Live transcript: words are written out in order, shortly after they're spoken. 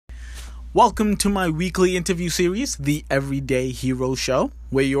Welcome to my weekly interview series, The Everyday Hero Show,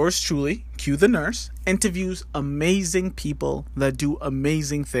 where yours truly, Q the Nurse, interviews amazing people that do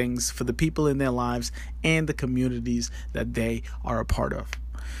amazing things for the people in their lives and the communities that they are a part of.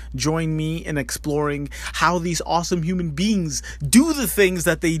 Join me in exploring how these awesome human beings do the things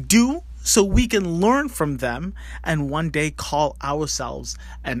that they do so we can learn from them and one day call ourselves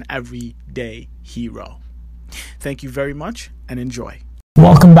an everyday hero. Thank you very much and enjoy.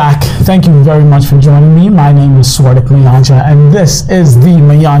 Welcome back. Thank you very much for joining me. My name is Swardik Mayanja, and this is the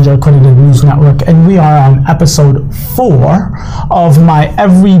Mayanja Accredited News Network, and we are on episode 4 of my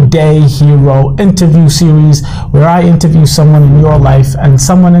Everyday Hero interview series, where I interview someone in your life and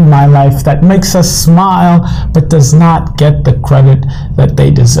someone in my life that makes us smile but does not get the credit that they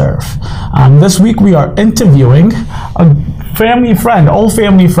deserve. This week we are interviewing a family friend, old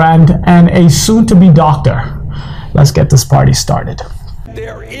family friend, and a soon-to-be doctor. Let's get this party started.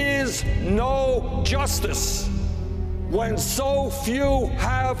 There is no justice when so few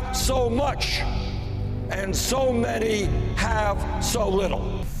have so much and so many have so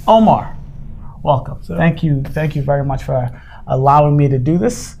little. Omar, welcome. Thank you very much for allowing me to do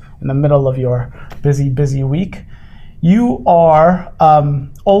this in the middle of your busy week. You are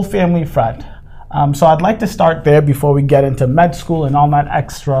old family friend. So I'd like to start there before we get into med school and all that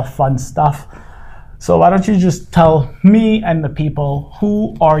extra fun stuff. So why don't you just tell me and the people,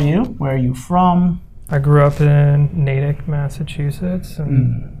 who are you, where are you from? I grew up in Natick, Massachusetts,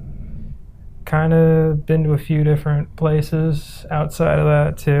 and kind of been to a few different places outside of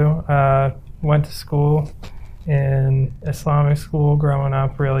that too. Went to school in Islamic school growing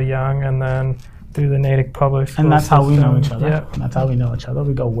up really young, and then through the Natick public school And that's system. how we know each other. Yep. That's how we know each other.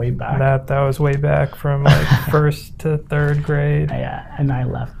 We go way back. That was way back from like 1st to 3rd grade. Yeah, and I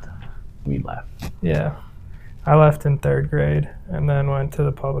left. We left. Yeah. I left in 3rd grade and then went to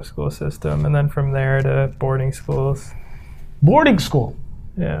the public school system, and then from there to boarding schools. Boarding school.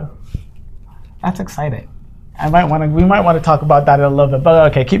 Yeah. That's exciting. We might want to talk about that in a little bit, but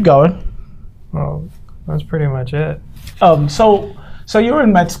okay, keep going. Well, that's pretty much it. So you're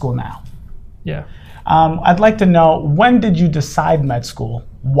in med school now. Yeah. I'd like to know, when did you decide med school?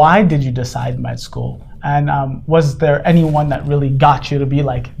 Why did you decide med school? And was there anyone that really got you to be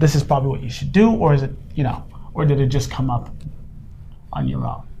like, this is probably what you should do, or is it, or did it just come up on your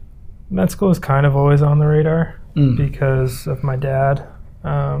own? Med school is kind of always on the radar because of my dad.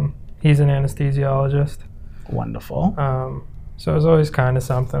 He's an anesthesiologist. Wonderful. So it was always kind of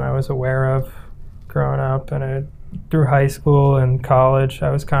something I was aware of growing up, and through high school and college, I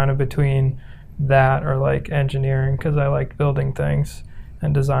was kind of between that or like engineering, because I liked building things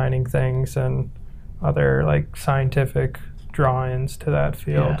and designing things and other like scientific drawings to that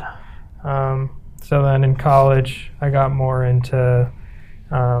field. Yeah. So then in college, I got more into,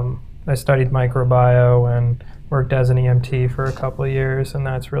 I studied microbiome and worked as an EMT for a couple of years, and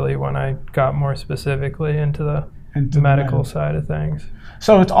that's really when I got more specifically into the medical side of things.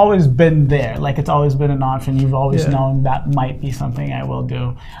 So it's always been there, like it's always been an option. You've always known that might be something I will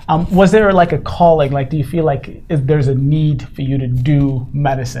do. Was there like a calling? Like, do you feel like there's a need for you to do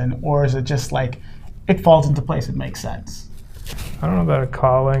medicine, or is it just like it falls into place, it makes sense? I don't know about a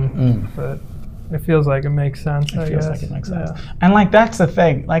calling, but it feels like it makes sense, I guess. It feels like it makes sense. Yeah. And like, that's the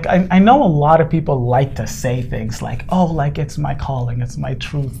thing. Like, I know a lot of people like to say things like, oh, like it's my calling, it's my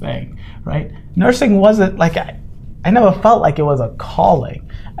true thing, right? Nursing wasn't like, I never felt like it was a calling.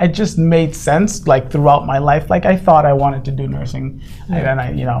 It just made sense, like throughout my life. Like, I thought I wanted to do nursing, and then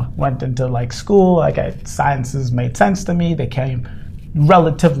I, went into like school. Like, sciences made sense to me. They came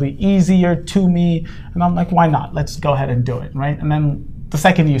relatively easier to me, and I'm like, why not? Let's go ahead and do it, right? And then the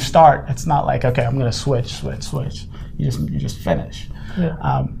second you start, it's not like, okay, I'm gonna switch. You just finish. Yeah.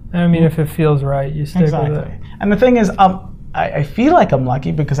 I mean, if it feels right, you stick with it. And the thing is, I feel like I'm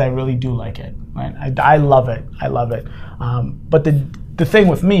lucky because I really do like it. Right? I love it. But the thing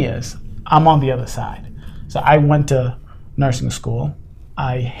with me is, I'm on the other side. So I went to nursing school.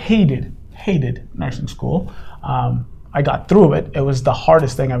 I hated nursing school. I got through it. It was the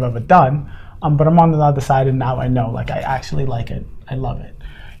hardest thing I've ever done. But I'm on the other side, and now I know, like, I actually like it. I love it.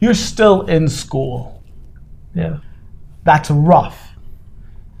 You're still in school. Yeah. That's rough.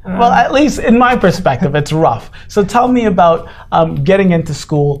 Well, at least in my perspective, it's rough. So tell me about getting into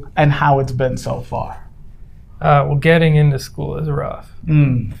school and how it's been so far. Well, getting into school is rough,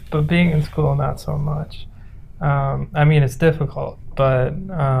 but being in school, not so much. I mean, it's difficult, but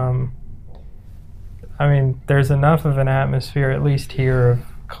I mean, there's enough of an atmosphere, at least here, of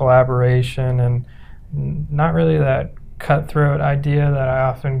collaboration and not really that cutthroat idea that I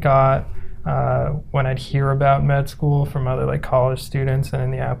often got when I'd hear about med school from other like college students and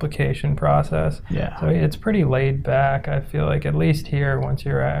in the application process. Yeah. So it's pretty laid back. I feel like at least here, once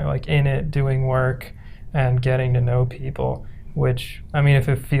you're like in it, doing work and getting to know people, which, I mean, if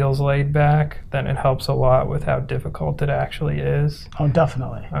it feels laid back, then it helps a lot with how difficult it actually is. Oh,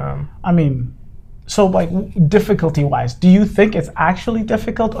 definitely. I mean, so like difficulty-wise, do you think it's actually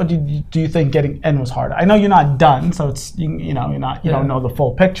difficult, or do you think getting in was harder? I know you're not done, so it's you know you don't know the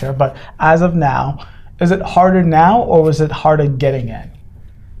full picture. But as of now, is it harder now, or was it harder getting in?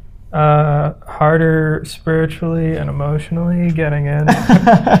 Harder spiritually and emotionally getting in.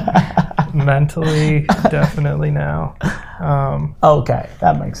 Mentally, definitely now. Okay,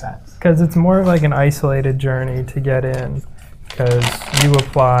 that makes sense. Because it's more of like an isolated journey to get in, because you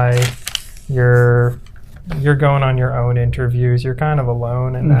apply. You're going on your own interviews. You're kind of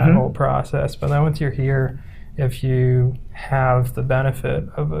alone in that whole process. But then once you're here, if you have the benefit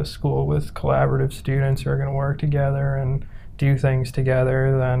of a school with collaborative students who are going to work together and do things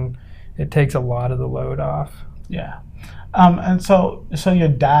together, then it takes a lot of the load off. Yeah. And so your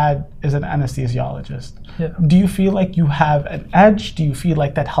dad is an anesthesiologist. Yeah. Do you feel like you have an edge? Do you feel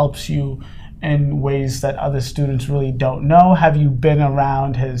like that helps you in ways that other students really don't know? Have you been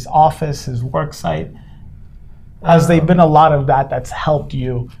around his office, his work site? Has there been a lot of that's helped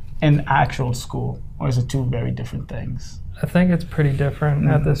you in actual school, or is it two very different things? I think it's pretty different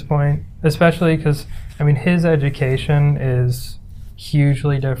at this point, especially because, I mean, his education is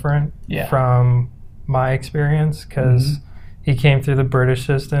hugely different from my experience, because he came through the British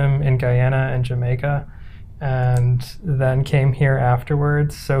system in Guyana and Jamaica, and then came here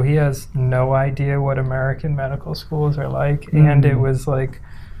afterwards. So he has no idea what American medical schools are like. And it was like,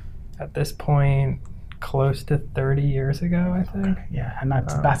 at this point, close to 30 years ago, I think. Yeah, and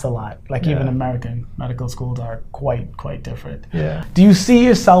that's a lot. Like even American medical schools are quite different. Yeah. Do you see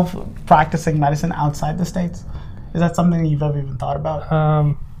yourself practicing medicine outside the States? Is that something you've ever even thought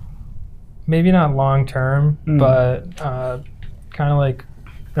about? Maybe not long term, but kind of like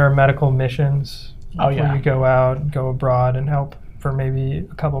there are medical missions. Where you go out, go abroad, and help for maybe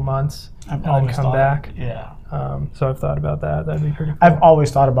a couple months, and then come back. Yeah. So I've thought about that. That'd be pretty cool. I've always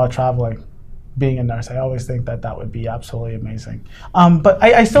thought about traveling, being a nurse. I always think that would be absolutely amazing. But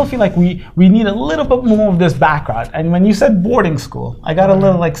I still feel like we need a little bit more of this background. And when you said boarding school, I got a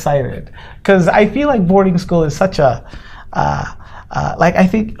little excited, because I feel like boarding school is such a like, I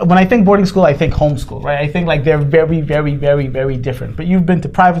think when I think boarding school, I think homeschool, right? I think like they're very, very, very, very different. But you've been to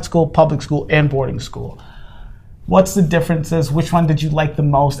private school, public school, and boarding school. What's the differences? Which one did you like the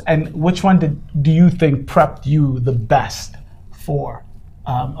most? And which one do you think prepped you the best for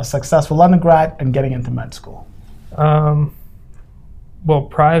a successful undergrad and getting into med school? Well,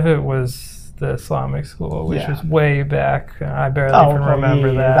 private was the Islamic school, which was way back. I barely can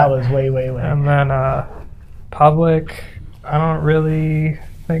remember that. That was way. And then public, I don't really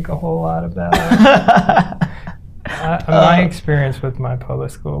think a whole lot about it. My experience with my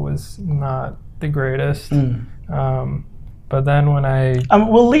public school was not the greatest. But then when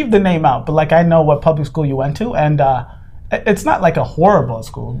we'll leave the name out, but like I know what public school you went to, and it's not like a horrible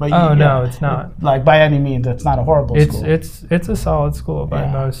school. But no, it's not. Like by any means, it's not a horrible school. It's a solid school by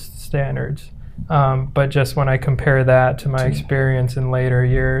most standards. But just when I compare that to my experience in later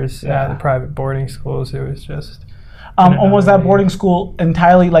years at the private boarding schools, it was just. And was that boarding school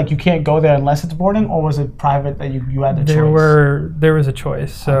entirely like you can't go there unless it's boarding, or was it private that you had the choice? There was a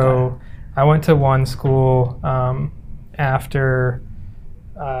choice. So I went to one school after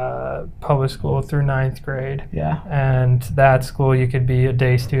public school through 9th grade. Yeah. And that school you could be a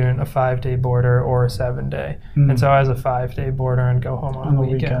day student, a 5-day boarder, or a 7-day. And so I was a 5-day boarder and go home on the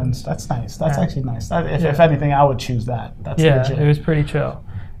weekends. That's nice. That's actually nice. If anything, I would choose that. That's legit. It was pretty chill.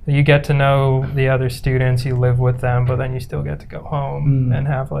 You get to know the other students, you live with them, but then you still get to go home and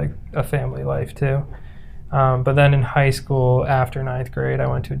have like a family life too. But then in high school, after 9th grade, I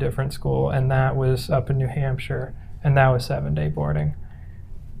went to a different school, and that was up in New Hampshire, and that was 7-day boarding.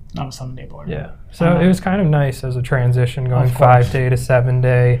 Not a 7-day boarding. Yeah. So it was kind of nice as a transition, going 5-day to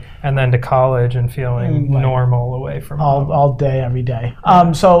 7-day, and then to college and feeling normal away from home. All day, every day.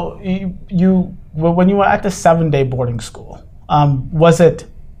 So you when you were at the 7-day boarding school,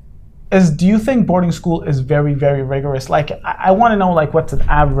 do you think boarding school is very, very rigorous? Like, I want to know, like, what's an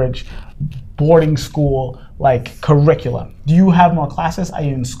average boarding school, like, curriculum? Do you have more classes? Are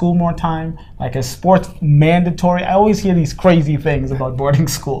you in school more time? Like, is sports mandatory? I always hear these crazy things about boarding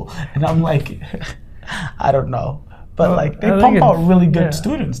school, and I'm like, I don't know. But, like, they pump out really good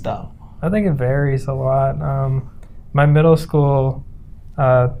students, though. I think it varies a lot. My middle school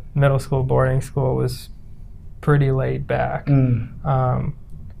boarding school was pretty laid back.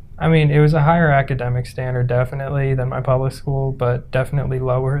 I mean, it was a higher academic standard, definitely, than my public school, but definitely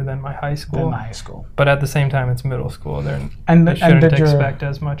lower than my high school. Than my high school. But at the same time, it's middle school. They And shouldn't did your- expect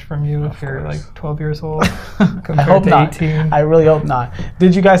as much from you if you're course. like 12 years old I compared hope to not. 18. I really hope not.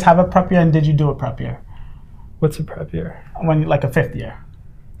 Did you guys have a prep year, and did you do a prep year? What's a prep year? When, like a fifth year?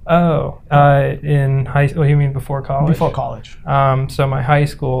 Oh, in high school, you mean before college? Before college. So my high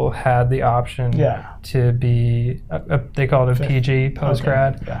school had the option Yeah. to be, they called it a PG,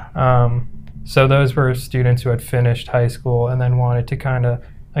 post-grad. Okay, yeah. So those were students who had finished high school and then wanted to kind of,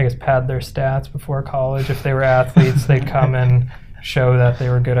 I guess, pad their stats before college. If they were athletes, they'd come and show that they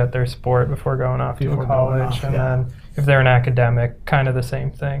were good at their sport before going off Before to going college. off, And yeah. then if they're an academic, kind of the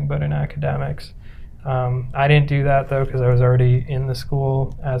same thing, but in academics. I didn't do that though because I was already in the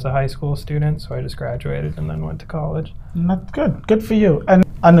school as a high school student, so I just graduated and then went to college. That's good. Good for you. And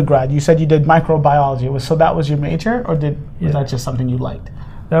undergrad, you said you did microbiology. So that was your major, or was Yeah. that just something you liked?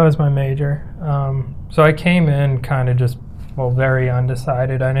 That was my major. So I came in kind of just, very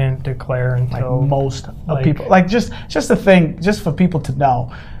undecided. I didn't declare Like until most of people, like just a thing, just for people to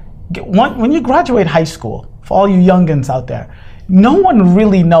know. When you graduate high school, for all you youngins out there, no one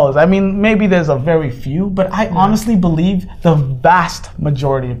really knows. I mean, maybe there's a very few, but I honestly believe the vast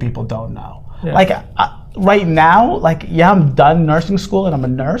majority of people don't know. Yeah. Like right now, like I'm done nursing school and I'm a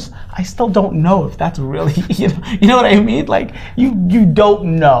nurse. I still don't know if that's really, you know what I mean? Like you don't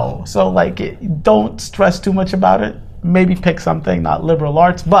know. So like, don't stress too much about it. Maybe pick something, not liberal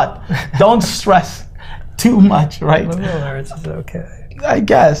arts, but don't stress too much, right? liberal arts is okay. I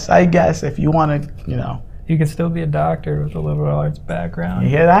guess if you want to, You can still be a doctor with a liberal arts background. you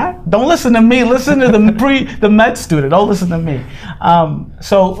hear that? Don't listen to me. Listen to the med student. Don't listen to me.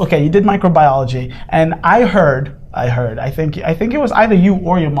 So okay, you did microbiology, and I heard. I think it was either you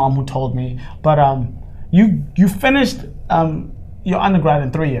or your mom who told me. But you finished your undergrad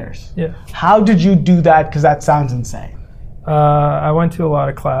in 3 years. Yeah. How did you do that? Because that sounds insane. I went to a lot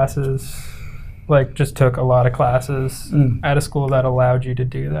of classes, like just took a lot of classes at a school that allowed you to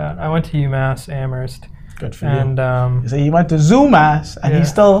do that. I went to UMass Amherst. Good for And you. So he went to ZooMass, and he Yeah.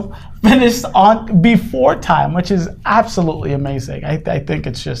 still finished on before time, which is absolutely amazing. I think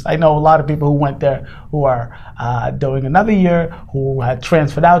it's just, I know a lot of people who went there who are doing another year, who had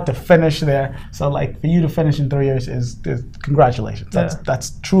transferred out to finish there. So like for you to finish in 3 years is congratulations.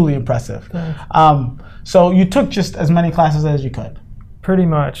 That's truly impressive. So you took just as many classes as you could. Pretty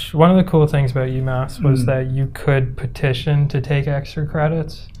much. One of the cool things about UMass was that you could petition to take extra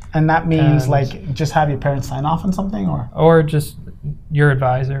credits. And that means And- like just have your parents sign off on something, Or just your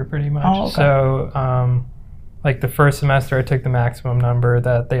advisor, pretty much. Oh, okay. So, like the first semester, I took the maximum number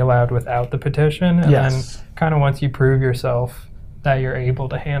that they allowed without the petition. And Yes. then kind of once you prove yourself that you're able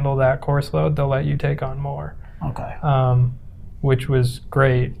to handle that course load, they'll let you take on more. Okay. Which was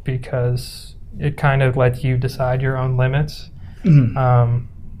great because it kind of lets you decide your own limits.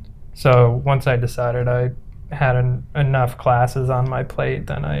 So once I decided I had enough classes on my plate,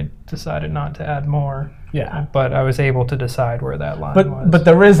 then I decided not to add more. Yeah. But I was able to decide where that line was. But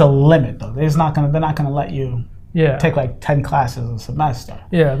there is a limit though. They're not gonna let you yeah, take like 10 classes a semester.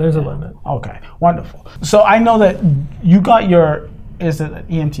 yeah, there's a limit. Okay, wonderful. So I know that you got your, is it an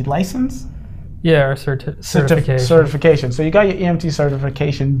EMT license? Yeah, or certification. Certification. So you got your EMT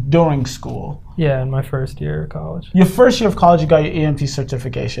certification during school. Yeah, in my first year of college. Your first year of college, you got your EMT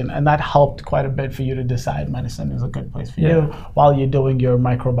certification, and that helped quite a bit for you to decide medicine is a good place for you while you're doing your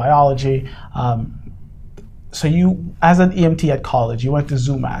microbiology. So you, as an EMT at college, you went to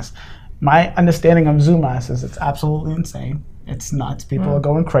ZooMass. My understanding of ZooMass is it's absolutely insane. It's nuts. People are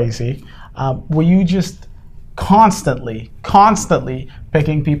going crazy. Were you just constantly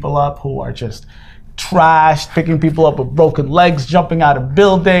picking people up who are just trashed, picking people up with broken legs, jumping out of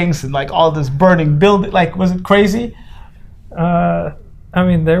buildings, and like all this burning building? Like, was it crazy? I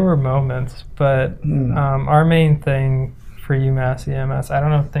mean, there were moments, but our main thing for UMass EMS, I don't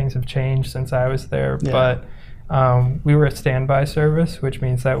know if things have changed since I was there, but we were a standby service, which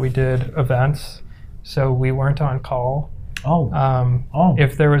means that we did events, so we weren't on call.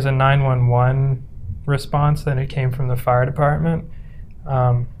 If there was a 911 response, then it came from the fire department.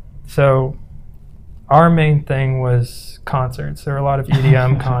 So our main thing was concerts. There were a lot of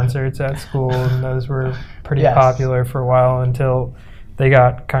EDM concerts at school, and those were pretty popular for a while until they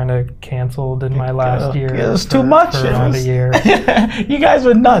got kind of canceled in my last year. It was too much. For around a year. You guys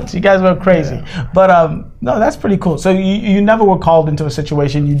were nuts. You guys were crazy. But no, that's pretty cool. So you never were called into a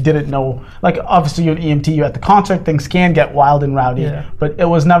situation you didn't know. Like obviously you're an EMT, you're at the concert, things can get wild and rowdy. Yeah. But it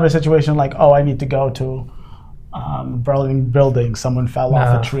was never a situation like, oh, I need to go to burning building, someone fell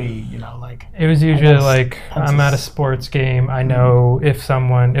off No. a tree, you know, like. It was usually guess like that's I'm a at a s- sports game. I know if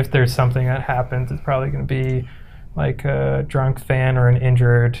there's something that happens, it's probably going to be like a drunk fan or an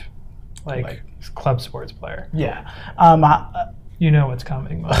injured, like club sports player. Yeah. You know what's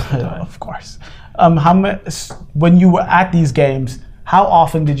coming most of the time. Of course. When you were at these games, how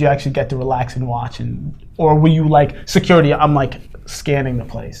often did you actually get to relax and watch, or were you like security? I'm like scanning the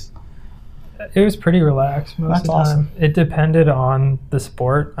place. It was pretty relaxed most That's of the awesome. time. It depended on the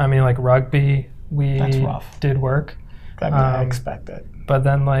sport. I mean, like rugby, we That's rough. did work. I mean, I expect it. But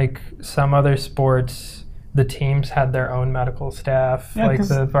then, like some other sports, the teams had their own medical staff, Yeah, like 'cause-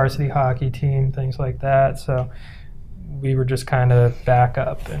 the varsity hockey team, things like that. So we were just kind of back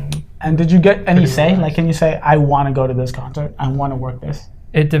up. And did you get any Pretty say? relaxed. Like, can you say, I want to go to this concert. I want to work this.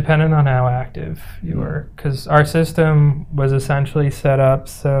 It depended on how active you were, because our system was essentially set up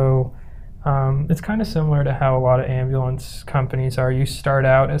so it's kind of similar to how a lot of ambulance companies are. You start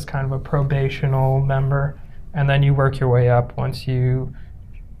out as kind of a probational member, and then you work your way up once you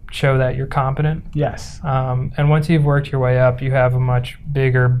show that you're competent. Yes. And once you've worked your way up, you have a much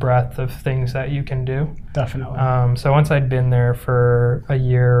bigger breadth of things that you can do. Definitely. So once I'd been there for a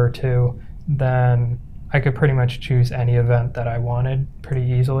year or two, then I could pretty much choose any event that I wanted pretty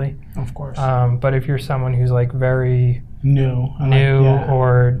easily. Of course. But if you're someone who's like very New. new Yeah.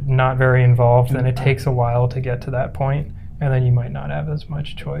 or not very involved, then it takes a while to get to that point, and then you might not have as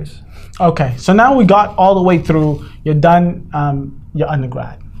much choice. Okay, so now we got all the way through. You're done your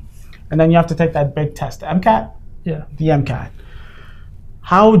undergrad. And then you have to take that big test, the MCAT? Yeah. The MCAT.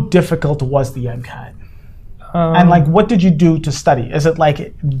 How difficult was the MCAT? Um, And like, what did you do to study? Is it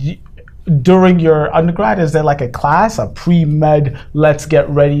like during your undergrad, is there like a class, a pre-med, let's get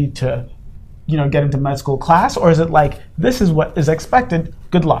ready to, you know, get into med school class? Or is it like, this is what is expected,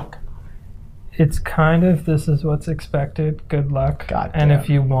 good luck? It's kind of, this is what's expected, good luck. God and damn. if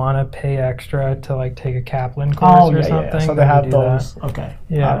you want to pay extra to like take a Kaplan course or something, So they then you have do those. that. Okay.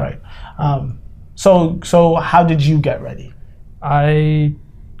 Yeah. All right. So how did you get ready? I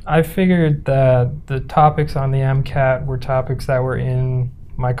figured that the topics on the MCAT were topics that were in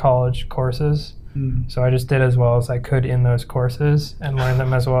my college courses. So I just did as well as I could in those courses and learned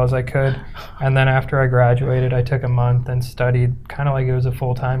them as well as I could. And then after I graduated, I took a month and studied kind of like it was a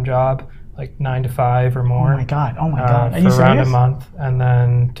full-time job, like 9 to 5 or more. Oh my God. Are you for around a serious? month, and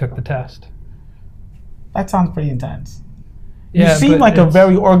then took the test. That sounds pretty intense. Yeah, You seem but like a it's-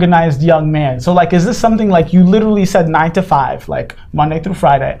 very organized young man. So like, is this something like you literally said 9 to 5, like Monday through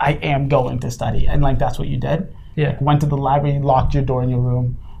Friday, I am going to study. And like, that's what you did? Yeah. Went to the library, locked your door in your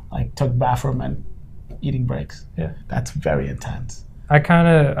room, like took bathroom and eating breaks. Yeah. That's very intense.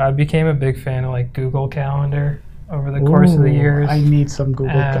 I became a big fan of like Google Calendar over the course of the Ooh, years. I need some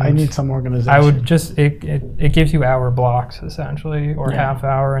Google. I And need some organization. I would just it gives you hour blocks essentially, or Yeah. half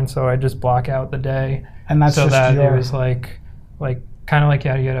hour, and so I just block out the day and that's so just that your, it was like kind of like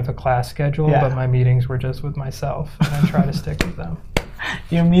how you'd have a class schedule, Yeah. but my meetings were just with myself, and I try to stick with them.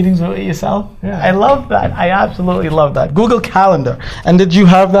 your meetings with yourself. Yeah. I love that. I absolutely love that. Google Calendar. And did you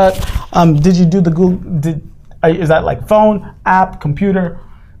have that? Did you do the Google? Is that like phone, app, computer,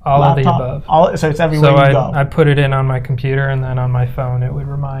 All laptop? of the above. So it's everywhere So you go. I put it in on my computer, and then on my phone it would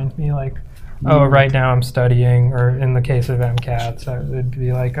remind me like, oh, right now I'm studying, or in the case of MCATs, it would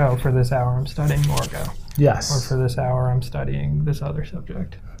be like, oh, for this hour I'm studying Morgo, or Yes. for this hour I'm studying this other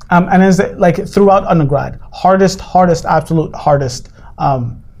subject. And is it like throughout undergrad, absolute hardest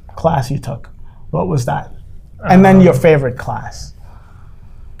class you took? What was that? And then your favorite class?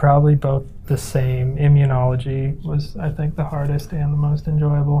 Probably both the same. Immunology was, I think, the hardest and the most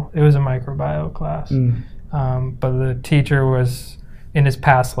enjoyable. It was a microbiome class. But the teacher was, in his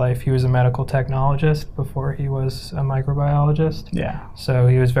past life, he was a medical technologist before he was a microbiologist. Yeah. So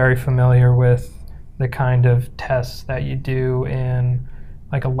he was very familiar with the kind of tests that you do in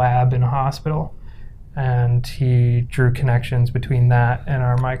like a lab in a hospital. And he drew connections between that and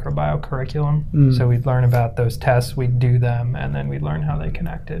our microbiome curriculum. So we'd learn about those tests, we'd do them, and then we'd learn how they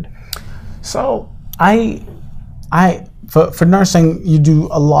connected. So for nursing, you do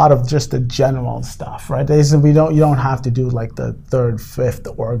a lot of just the general stuff, right? You don't have to do like the 3rd, 5th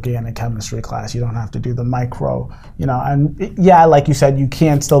organic chemistry class. You don't have to do the micro, and yeah, like you said, you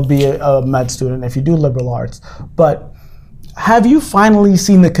can still be a med student if you do liberal arts. But have you finally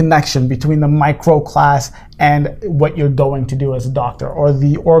seen the connection between the micro class and what you're going to do as a doctor, or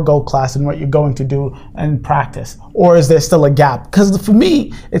the orgo class and what you're going to do in practice? Or is there still a gap? Because for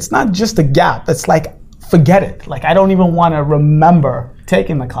me, it's not just a gap. It's like, forget it. Like, I don't even want to remember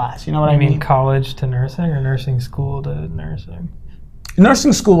taking the class. You know what I I mean? mean college to nursing or nursing school to nursing?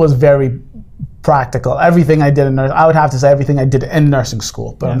 Nursing school was very practical. Everything I did in nursing, I would have to say everything I did in nursing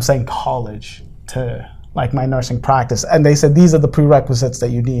school, but I'm saying college to like my nursing practice. And they said these are the prerequisites that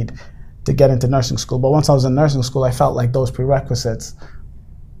you need to get into nursing school. But once I was in nursing school, I felt like those prerequisites,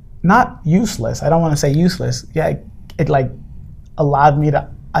 not useless. I don't want to say useless. Yeah, it like allowed me to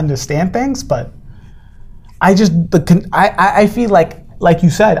understand things, but I feel like you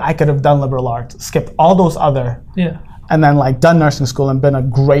said, I could have done liberal arts, skipped all those other, and then like done nursing school and been a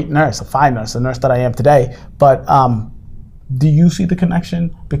great nurse, a fine nurse, the nurse that I am today. But do you see the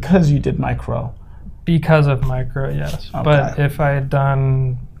connection because you did micro? Because of micro, yes. Okay. But if I had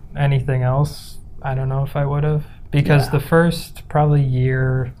done anything else, I don't know if I would have. Because the first probably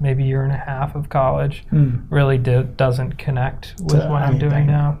year, maybe year and a half of college really doesn't connect with what I'm doing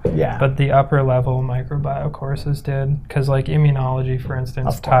now. Yeah. But the upper level microbio courses did. Because like immunology, for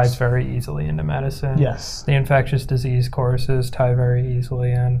instance, ties very easily into medicine. Yes. The infectious disease courses tie very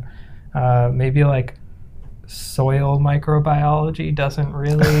easily in. Maybe like soil microbiology doesn't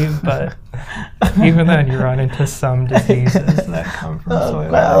really, but even then you run into some diseases that come from soil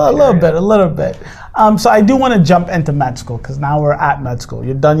bacteria. A little bit. So I do want to jump into med school because now we're at med school.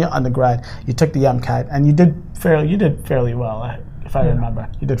 You've done your undergrad, you took the MCAT, and you did fairly well, if I remember.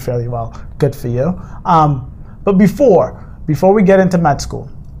 You did fairly well. Good for you. But before we get into med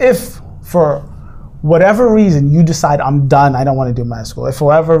school, if for whatever reason you decide I'm done, I don't want to do med school, if for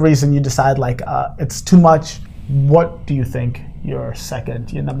whatever reason you decide like it's too much, what do you think your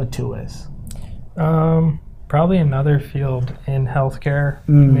number two is? Probably another field in healthcare,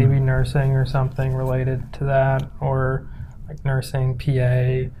 maybe nursing or something related to that, or like nursing,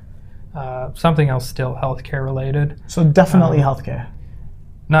 PA, something else still healthcare related. So definitely healthcare.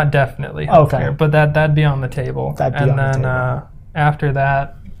 Not definitely healthcare, but that'd be on the table. After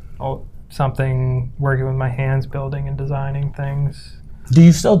that, something working with my hands, building and designing things. Do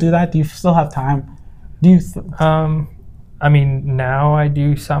you still do that? Do you still have time? I mean, now I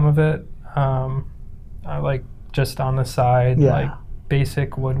do some of it. I like just on the side, like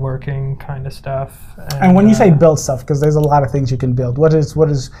basic woodworking kind of stuff. And when you say build stuff, because there's a lot of things you can build, what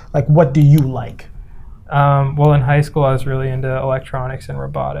do you like? Well, in high school, I was really into electronics and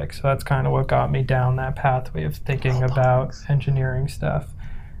robotics, so that's kind of what got me down that pathway of thinking about engineering stuff.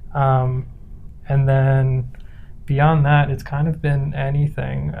 And then beyond that, it's kind of been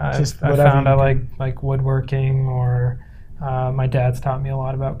anything. I found I like woodworking, or my dad's taught me a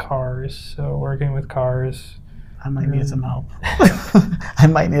lot about cars, so working with cars. I might need some help. I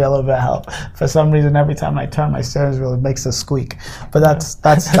might need a little bit of help. For some reason, every time I turn my steering wheel, it makes a squeak. But that's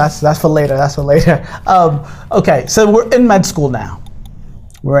for later. That's for later. Okay, so we're in med school now.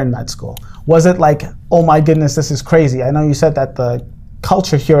 We're in med school. Was it like, oh my goodness, this is crazy? I know you said that the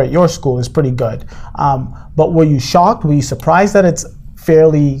culture here at your school is pretty good. But were you shocked? Were you surprised that it's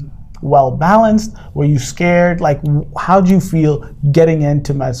fairly well balanced? Were you scared? Like, how do you feel getting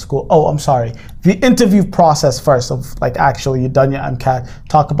into med school? Oh, I'm sorry. The interview process first of like actually you've done your MCAT.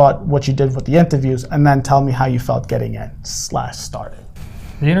 Talk about what you did with the interviews, and then tell me how you felt getting in / started.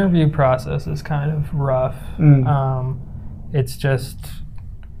 The interview process is kind of rough.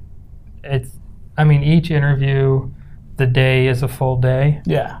 I mean, each interview, the day is a full day.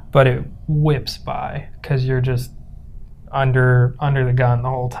 Yeah. But it whips by because you're just under the gun the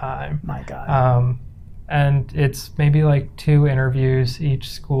whole time. My God. And it's maybe like 2 interviews each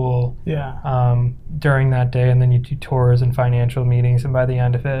school. Yeah. During that day, and then you do tours and financial meetings, and by the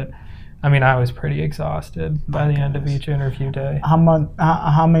end of it, I mean, I was pretty exhausted by the end of each interview day.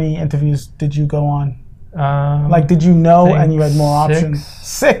 How many interviews did you go on? Like, did you know and you had more options?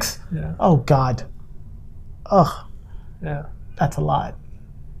 6? Yeah. Oh, God. Ugh. Yeah. That's a lot.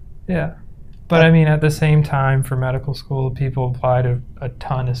 Yeah. But I mean, at the same time, for medical school, people apply to a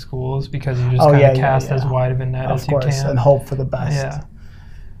ton of schools because you just kind of cast as wide of a net as you can. And hope for the best. Yeah.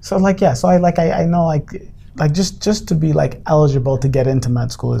 So I know just to be like eligible to get into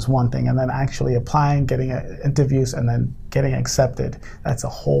med school is one thing, and then actually applying, getting interviews, and then getting accepted, that's a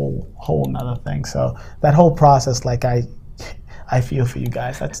whole nother thing. So that whole process, like I feel for you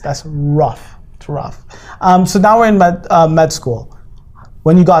guys. That's rough. It's rough. So now we're in med school.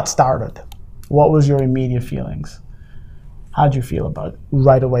 When you got started, what was your immediate feelings? How'd you feel about it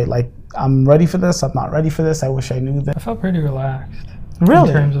right away? Like, I'm ready for this, I'm not ready for this, I wish I knew this. I felt pretty relaxed. Really?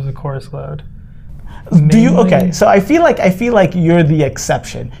 In terms of the course load. So I feel like you're the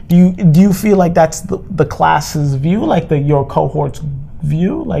exception. Do you feel like that's the class's view, like your cohort's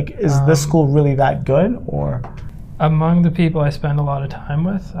view? Like, is this school really that good, or? Among the people I spend a lot of time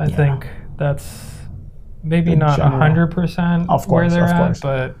with, I think that's maybe not 100% where they're at,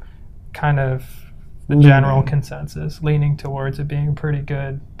 but kind of the general consensus, leaning towards it being a pretty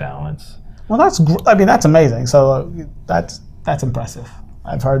good balance. Well, I mean, that's amazing. So that's impressive.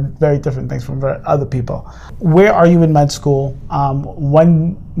 I've heard very different things from other people. Where are you in med school?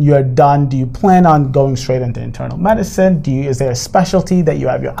 When you're done, do you plan on going straight into internal medicine? Is there a specialty that you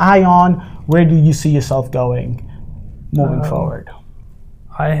have your eye on? Where do you see yourself going moving forward?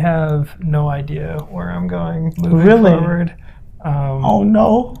 I have no idea where I'm going moving forward. Oh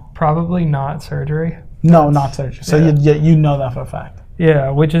no. Probably not surgery. No, not surgery. So you know that for a fact.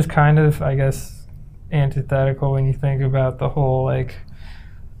 Yeah, which is kind of, I guess, antithetical when you think about the whole, like,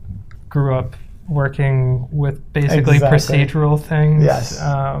 grew up working with basically procedural things. Yes.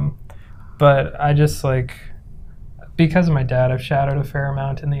 But I just, like, because of my dad, I've shadowed a fair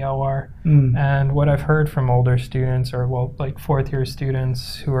amount in the OR. And what I've heard from older students, or, well, like, fourth-year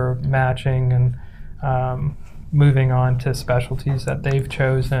students who are matching and moving on to specialties that they've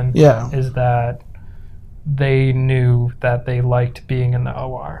chosen, is that they knew that they liked being in the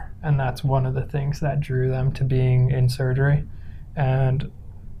OR. And that's one of the things that drew them to being in surgery. And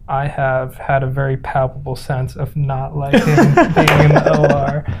I have had a very palpable sense of not liking being in the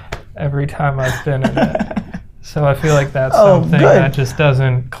OR every time I've been in it. So I feel like that's something that just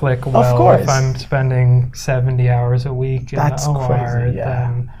doesn't click well. If I'm spending 70 hours a week in the OR,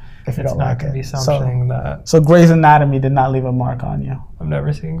 then if it's not going to be something that... So Grey's Anatomy did not leave a mark on you? I've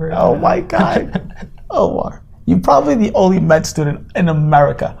never seen Grey's Anatomy. Oh my God. OR. You're probably the only med student in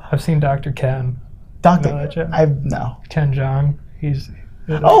America. I've seen Dr. Ken. No. Ken Jeong.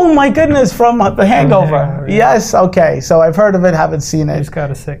 Oh my goodness, from The Hangover. Yes, okay. So I've heard of it, haven't seen it. He's got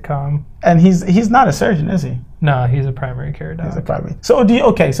a sitcom. And he's not a surgeon, is he? No, he's a primary care doc. He's a primary. So do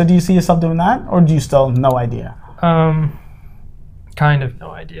you see yourself doing that, or do you still no idea? Kind of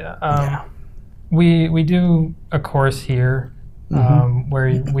no idea. We do a course here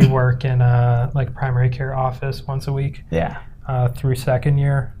where we work in a like primary care office once a week. Through second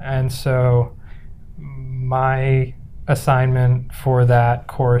year, and so my assignment for that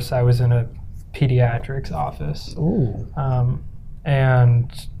course, I was in a pediatrics office.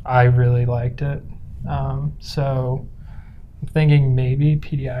 And I really liked it. So I'm thinking maybe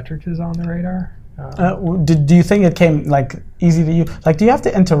pediatrics is on the radar. Do you think it came like easy to you? Like, do you have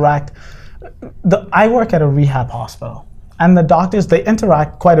to interact? I work at a rehab hospital, and the doctors, they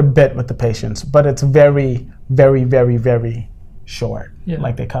interact quite a bit with the patients, but it's very, very, very, very short.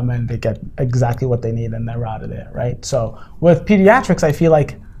 Like, they come in, they get exactly what they need, and they're out of there, right? So with pediatrics, I feel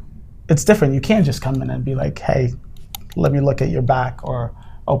like it's different. You can't just come in and be like, hey, let me look at your back, or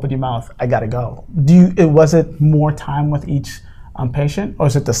open your mouth, I gotta go. Was it more time with each patient, or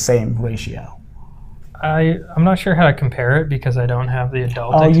is it the same ratio? I'm not sure how to compare it because I don't have the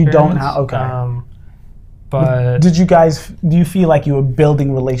adult experience. You don't have, okay. But do you feel like you were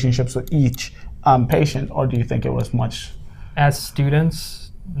building relationships with each patient, or do you think it was much? As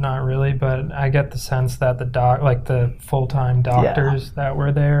students, not really, but I get the sense that the full-time doctors that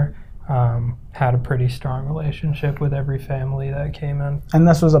were there had a pretty strong relationship with every family that came in. And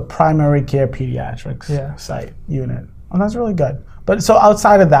this was a primary care pediatrics site unit. Oh, that's really good. But so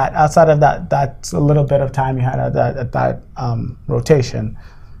outside of that, that's a little bit of time you had at that rotation.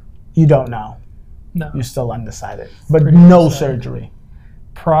 You don't know. No. You're still undecided. But no surgery.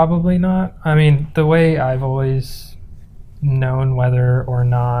 Probably not. I mean, the way I've always known whether or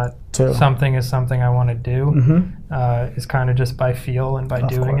not something is something I want to do is kind of just by feel and by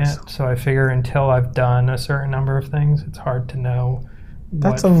doing it. So I figure until I've done a certain number of things, it's hard to know.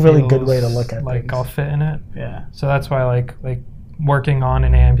 That's a really good way to look at like things. I'll fit in it. Yeah. So that's why like working on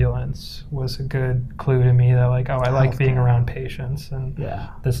an ambulance was a good clue to me that like, I like being around patients, and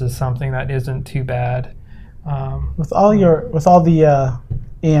this is something that isn't too bad. With all the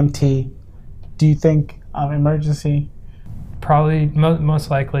EMT, do you think emergency? Probably most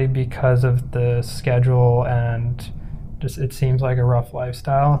likely because of the schedule, and just it seems like a rough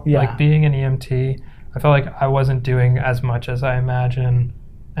lifestyle. Like being an EMT, I felt like I wasn't doing as much as I imagine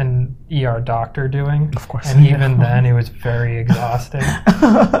an ER doctor doing. Of course. And even then it was very exhausting.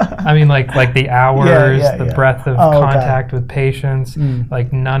 I mean like the hours, the breadth of contact with patients,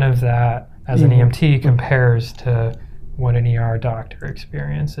 like none of that as an EMT compares to what an ER doctor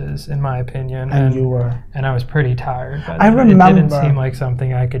experiences, in my opinion. And I was pretty tired. But it didn't seem like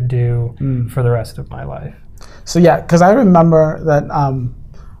something I could do for the rest of my life. So because I remember that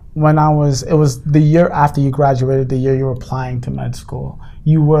when it was the year after you graduated, the year you were applying to med school,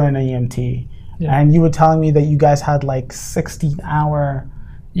 you were an EMT. And you were telling me that you guys had like 16-hour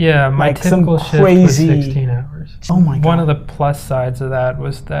Yeah, my Like some typical shift was crazy- 16 hours. Oh my God. One of the plus sides of that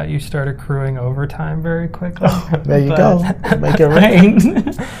was that you start accruing overtime very quickly. There you But- go. Make it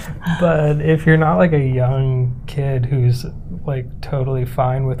rain. But if you're not like a young kid who's like totally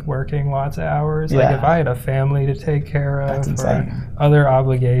fine with working lots of hours, like Yeah. if I had a family to take care of That's or insane. other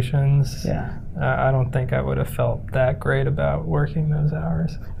obligations, Yeah. I don't think I would have felt that great about working those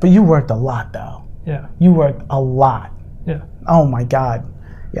hours. But you worked a lot, though. Yeah, You worked a lot. yeah. Oh my God.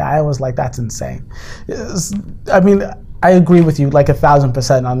 Yeah, I was like, that's insane. I mean, I agree with you like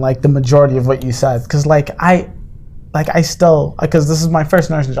 1,000% on like the majority of what you said. Cause like I still, because this is my first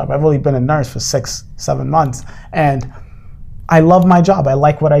nursing job. I've only been a nurse for 6-7 months, and I love my job. I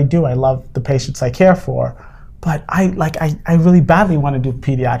like what I do. I love the patients I care for. But I really badly want to do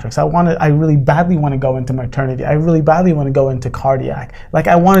pediatrics. I really badly want to go into maternity. I really badly want to go into cardiac. Like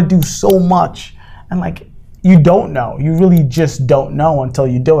I want to do so much, and like you don't know. You really just don't know until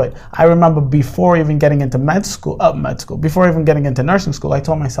you do it. I remember before even getting into before even getting into nursing school, I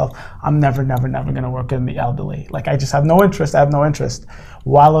told myself, I'm never going to work in the elderly. Like I just have no interest. I have no interest.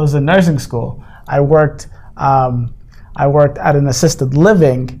 While I was in nursing school, I worked at an assisted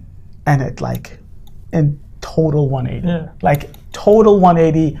living, and it like in total 180. Yeah. Like total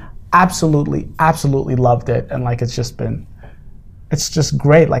 180. Absolutely loved it, and like it's just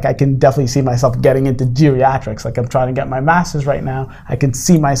great. Like I can definitely see myself getting into geriatrics. Like I'm trying to get my master's right now. I can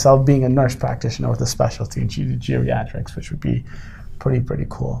see myself being a nurse practitioner with a specialty in geriatrics, which would be pretty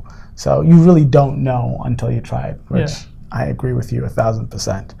cool. So you really don't know until you try it, which Yeah. I agree with you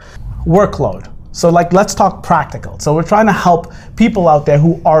 1,000%. Workload. So like, let's talk practical. So we're trying to help people out there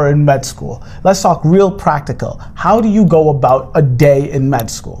who are in med school. Let's talk real practical. How do you go about a day in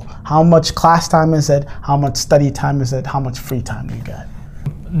med school? How much class time is it? How much study time is it? How much free time do you get?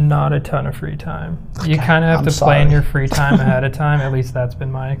 Not a ton of free time. You kind of have I'm to plan sorry. your free time ahead of time. At least that's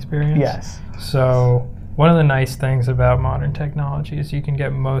been my experience. Yes. So one of the nice things about modern technology is you can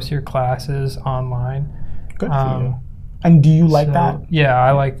get most of your classes online. Good for you. And do you like So, that? Yeah,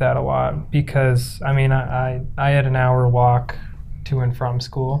 I like that a lot because I mean I had an hour walk to and from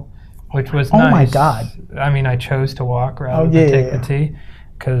school, which was Oh nice. my God. I mean I chose to walk rather Oh, than yeah, take yeah, the T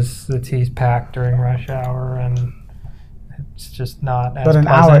because the T's packed during rush hour and it's just not as But an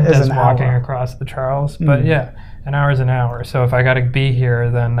pleasant hour is as an walking hour. across the Charles. But yeah, an hour is an hour. So if I got to be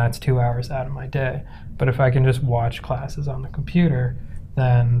here, then that's 2 hours out of my day. But if I can just watch classes on the computer,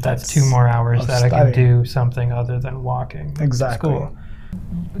 then that's 2 more hours of that I can studying. do something other than walking Exactly. to school.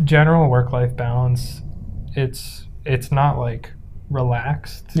 General work-life balance, it's not like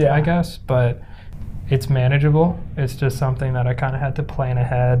relaxed, Yeah. I guess, but it's manageable. It's just something that I kind of had to plan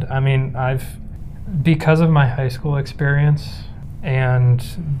ahead. I mean, because of my high school experience and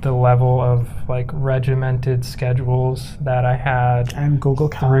the level of like regimented schedules that I had And Google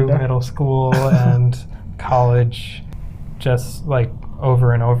through Calendar. middle school and college, just like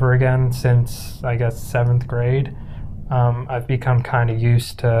over and over again since I guess 7th grade, I've become kind of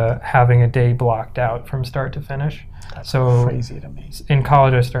used to having a day blocked out from start to finish. So Crazy to me. in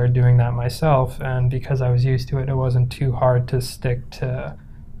college I started doing that myself, and because I was used to it, it wasn't too hard to stick to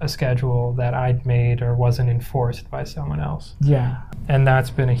a schedule that I'd made or wasn't enforced by someone else. Yeah. And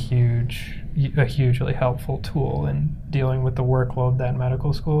that's been a hugely helpful tool in dealing with the workload that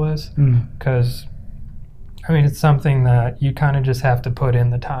medical school is, because I mean, it's something that you kind of just have to put in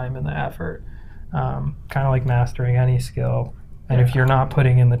the time and the effort, kind of like mastering any skill. And if you're not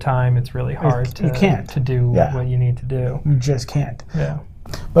putting in the time, it's really hard you can't. to do Yeah. what you need to do. You just can't. Yeah.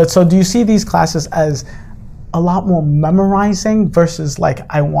 But so do you see these classes as a lot more memorizing versus like,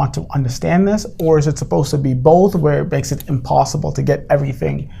 I want to understand this? Or is it supposed to be both, where it makes it impossible to get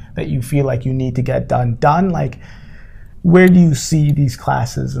everything that you feel like you need to get done? Like, where do you see these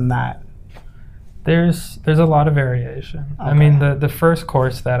classes in that? There's a lot of variation. I mean, the first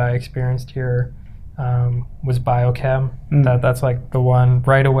course that I experienced here was biochem. That's like the one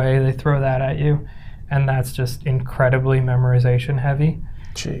right away they throw that at you, and that's just incredibly memorization heavy,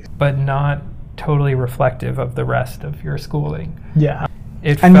 Jeez. but not totally reflective of the rest of your schooling. Yeah.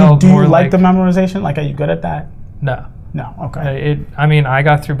 It And felt do you more like the memorization? Like, are you good at that? no. No. Okay. I mean, I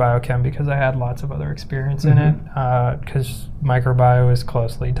got through biochem because I had lots of other experience in it, because microbio is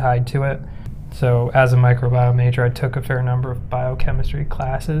closely tied to it. So as a microbiome major, I took a fair number of biochemistry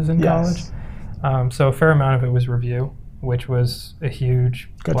classes in college. So a fair amount of it was review, which was a huge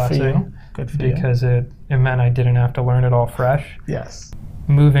Good for blessing you. Good for you. because it meant I didn't have to learn it all fresh. Yes.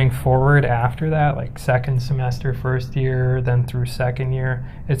 Moving forward after that, like second semester, first year, then through second year,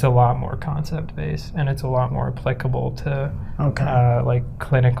 it's a lot more concept based and it's a lot more applicable to Okay. like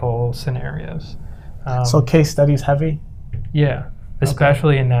clinical scenarios. So case studies heavy? Yeah.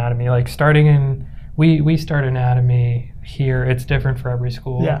 especially anatomy. Like starting in, we start anatomy here. It's different for every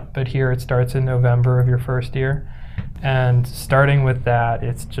school, Yeah. but here it starts in November of your first year. And starting with that,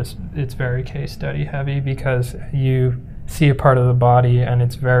 it's very case study heavy because you see a part of the body and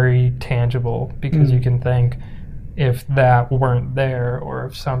it's very tangible because you can think if that weren't there or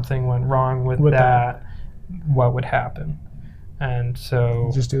if something went wrong with that, what would happen? And so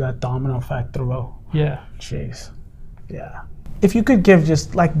Just do that domino effect through. yeah. Jeez. Yeah. If you could give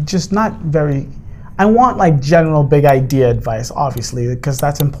just not very, I want like general big idea advice, obviously, because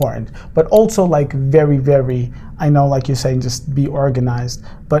that's important, but also like very, very, I know like you're saying, just be organized,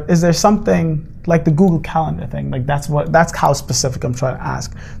 but is there something like the Google Calendar thing? Like that's how specific I'm trying to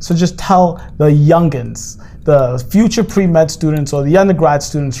ask. So just tell the youngins, the future pre-med students or the undergrad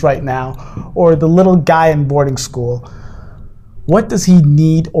students right now, or the little guy in boarding school, what does he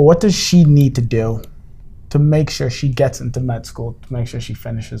need or what does she need to do to make sure she gets into med school, to make sure she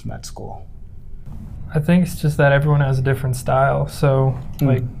finishes med school? I think it's just that everyone has a different style. So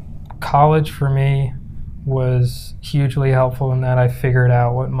like college for me was hugely helpful in that I figured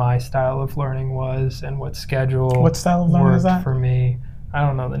out what my style of learning was and what schedule What style of learning is worked that? for me. I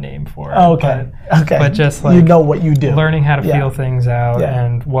don't know the name for it. Oh, okay. Okay. But just like you know what you do. learning how to Yeah. feel things out Yeah.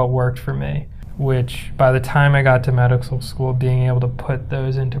 and what worked for me, which by the time I got to medical school, being able to put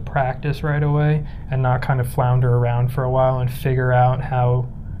those into practice right away and not kind of flounder around for a while and figure out how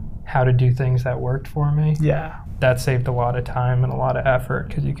to do things that worked for me. Yeah. That saved a lot of time and a lot of effort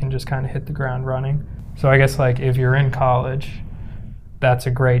because you can just kind of hit the ground running. So I guess like if you're in college, that's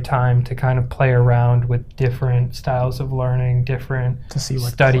a great time to kind of play around with different styles of learning, different To see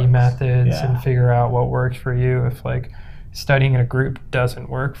what study works. methods Yeah. and figure out what works for you. If like studying in a group doesn't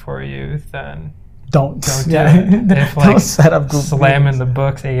work for you, then Don't do yeah. it. If Don't like set up group slamming meetings. the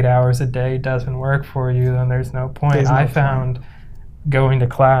books 8 hours a day doesn't work for you, then there's no point. There's no I point. found going to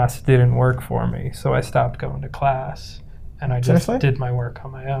class didn't work for me, so I stopped going to class and I just Seriously? did my work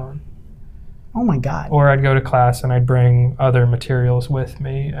on my own. Oh my God. Or I'd go to class and I'd bring other materials with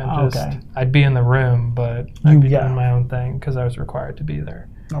me and just Okay. I'd be in the room, but You- I'd be yeah. doing my own thing because I was required to be there.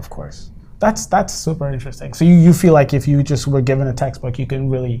 Of course. That's super interesting. So you feel like if you just were given a textbook, you can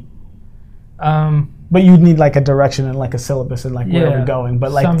really, but you'd need like a direction and like a syllabus and like where Yeah, we're going.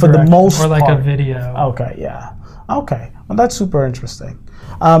 But like some for the direction, most or like part, a video. Okay, yeah. Okay, well that's super interesting.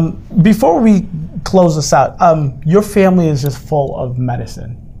 Before we close this out, your family is just full of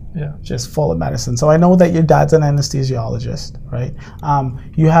medicine, Yeah. just full of medicine. So I know that your dad's an anesthesiologist, right?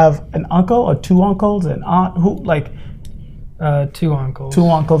 You have an uncle or two uncles, an aunt, who like Two uncles. two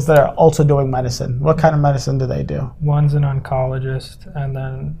uncles that are also doing medicine. What kind of medicine do they do? One's an oncologist and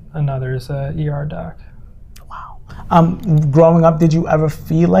then another's a ER doc. Growing up, did you ever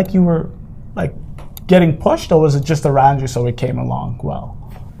feel like you were like getting pushed, or was it just around you so it came along well?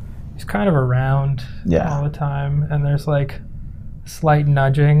 He's kind of around Yeah. all the time, and there's like slight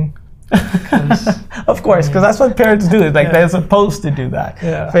nudging. 'cause, Of course, because that's what parents do. Like Yeah. they're supposed to do that.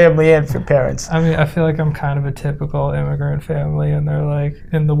 Yeah. Family and for parents. I mean, I feel like I'm kind of a typical immigrant family, and they're like,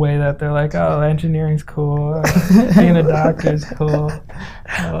 in the way that they're like, oh, engineering's cool, being a doctor's cool.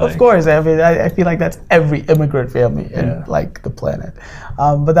 Of course, I mean, I feel like that's every immigrant family in Yeah. like the planet.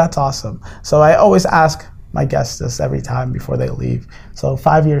 But that's awesome. So I always ask my guests this every time before they leave. So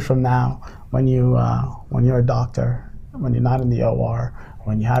 5 years from now, when you're a doctor, when you're not in the OR,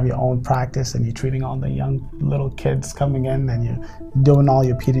 when you have your own practice and you're treating all the young little kids coming in and you're doing all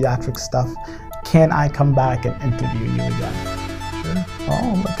your pediatric stuff, can I come back and interview you again? Sure.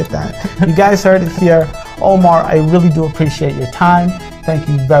 Oh, look at that. You guys heard it here. Omar, I really do appreciate your time. Thank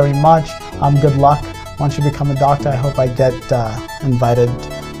you very much. Good luck. Once you become a doctor, I hope I get invited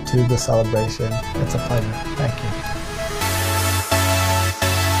to the celebration. It's a pleasure. Thank you.